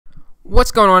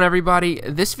What's going on, everybody?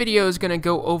 This video is going to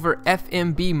go over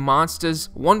FMB Monsta's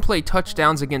one-play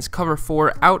touchdowns against cover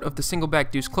 4 out of the single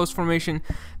back deuce close formation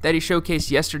that he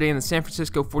showcased yesterday in the San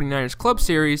Francisco 49ers Club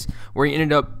Series, where he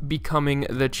ended up becoming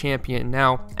the champion.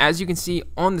 Now, as you can see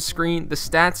on the screen, the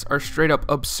stats are straight up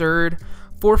absurd.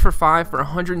 4 for 5 for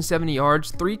 170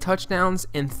 yards, 3 touchdowns,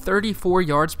 and 34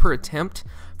 yards per attempt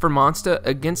for Monsta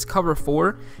against cover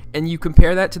 4, and you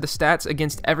compare that to the stats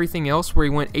against everything else where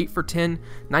he went 8 for 10,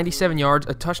 97 yards,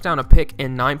 a touchdown, a pick,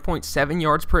 and 9.7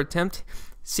 yards per attempt.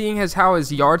 Seeing as how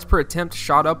his yards per attempt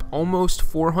shot up almost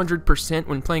 400%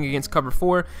 when playing against cover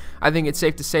 4, I think it's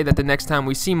safe to say that the next time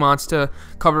we see Monsta,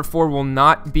 cover 4 will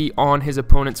not be on his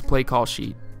opponent's play call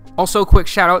sheet. Also, quick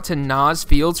shout out to Nas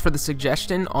Fields for the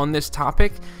suggestion on this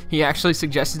topic. He actually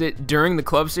suggested it during the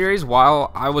club series while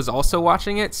I was also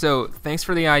watching it, so thanks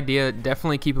for the idea.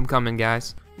 Definitely keep them coming,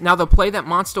 guys. Now, the play that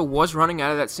Monsta was running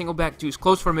out of that single back deuce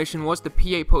close formation was the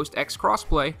PA post X cross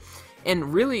play,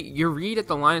 and really your read at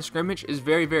the line of scrimmage is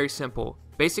very, very simple.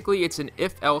 Basically, it's an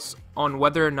if-else on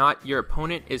whether or not your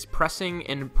opponent is pressing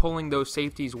and pulling those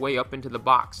safeties way up into the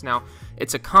box. Now,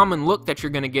 it's a common look that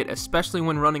you're going to get, especially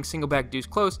when running single back deuce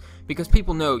close, because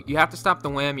people know you have to stop the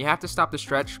wham, you have to stop the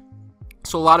stretch.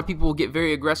 So a lot of people will get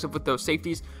very aggressive with those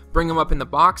safeties, bring them up in the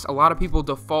box. A lot of people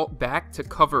default back to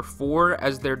cover 4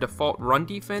 as their default run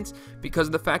defense because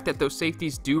of the fact that those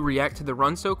safeties do react to the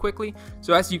run so quickly.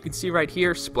 So as you can see right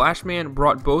here, Splash Man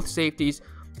brought both safeties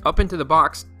up into the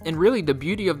box, and really the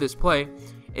beauty of this play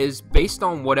is based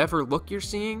on whatever look you're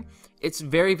seeing, it's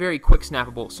very, very quick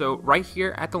snappable. So right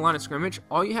here at the line of scrimmage,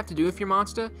 all you have to do if you're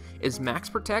Monsta is max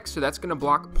protect, so that's going to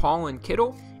block Paul and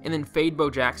Kittle, and then fade Bo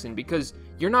Jackson, because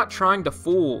you're not trying to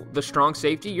fool the strong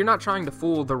safety, you're not trying to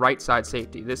fool the right side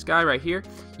safety. This guy right here,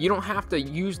 you don't have to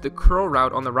use the curl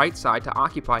route on the right side to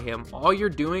occupy him. All you're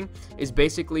doing is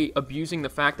basically abusing the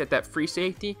fact that that free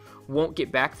safety won't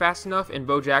get back fast enough, and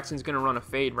Bo Jackson's going to run a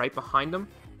fade right behind him.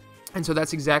 And so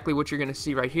that's exactly what you're going to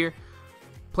see right here.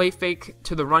 Play fake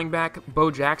to the running back. Bo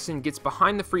Jackson gets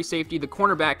behind the free safety. The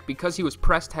cornerback, because he was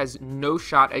pressed, has no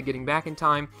shot at getting back in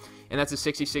time. And that's a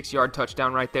 66-yard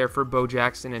touchdown right there for Bo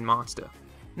Jackson and Monsta.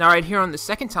 Now right here on the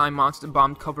second time Monsta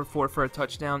bombed cover 4 for a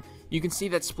touchdown, you can see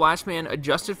that Splash Man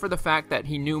adjusted for the fact that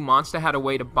he knew Monsta had a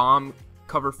way to bomb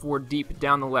cover 4 deep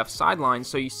down the left sideline.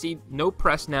 So you see no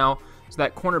press now, so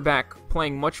that cornerback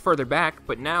playing much further back.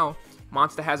 But now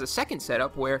Monsta has a second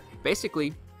setup where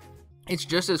basically it's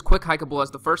just as quick hikeable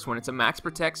as the first one. It's a max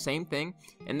protect, same thing.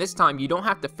 And this time you don't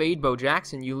have to fade Bo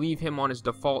Jackson. You leave him on his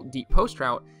default deep post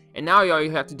route. And now all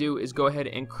you have to do is go ahead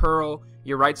and curl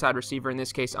your right side receiver, in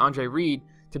this case Andre Reed,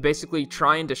 to basically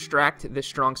try and distract this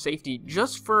strong safety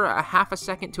just for a half a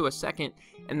second to a second.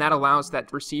 And that allows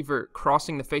that receiver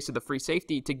crossing the face of the free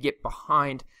safety to get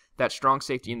behind that strong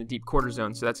safety in the deep quarter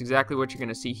zone. So that's exactly what you're going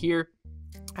to see here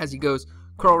as he goes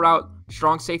curl route,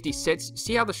 strong safety sits.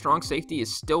 See how the strong safety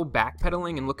is still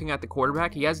backpedaling and looking at the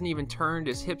quarterback? He hasn't even turned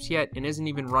his hips yet and isn't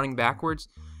even running backwards.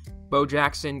 Bo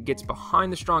Jackson gets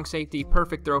behind the strong safety.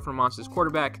 Perfect throw from Monsta's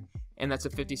quarterback. And that's a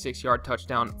 56-yard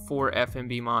touchdown for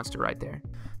FMB Monsta right there.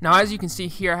 Now, as you can see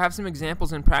here, I have some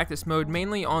examples in practice mode,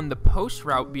 mainly on the post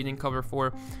route beating cover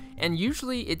 4. And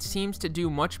usually it seems to do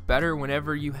much better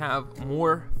whenever you have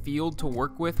more field to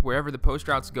work with wherever the post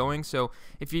route's going. So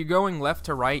if you're going left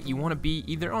to right, you want to be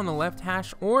either on the left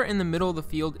hash or in the middle of the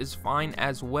field is fine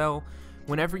as well.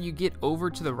 Whenever you get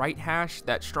over to the right hash,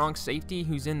 that strong safety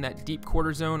who's in that deep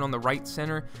quarter zone on the right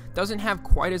center doesn't have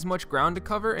quite as much ground to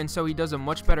cover, and so he does a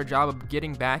much better job of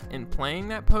getting back and playing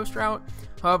that post route.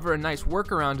 However, a nice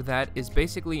workaround to that is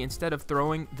basically instead of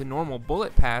throwing the normal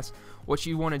bullet pass, what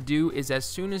you want to do is as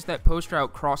soon as that post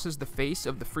route crosses the face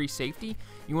of the free safety,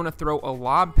 you want to throw a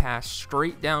lob pass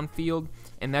straight downfield,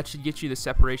 and that should get you the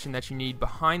separation that you need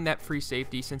behind that free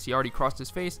safety since he already crossed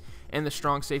his face, and the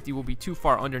strong safety will be too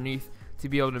far underneath to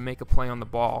be able to make a play on the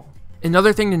ball.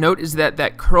 Another thing to note is that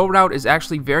that curl route is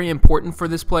actually very important for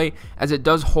this play, as it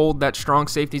does hold that strong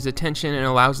safety's attention and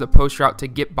allows the post route to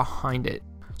get behind it.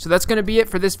 So that's going to be it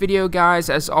for this video, guys.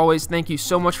 As always, thank you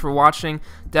so much for watching.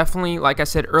 Definitely, like I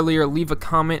said earlier, leave a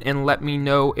comment and let me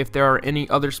know if there are any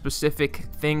other specific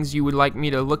things you would like me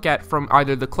to look at from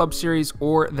either the club series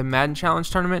or the Madden Challenge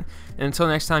tournament. And until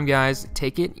next time, guys,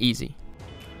 take it easy.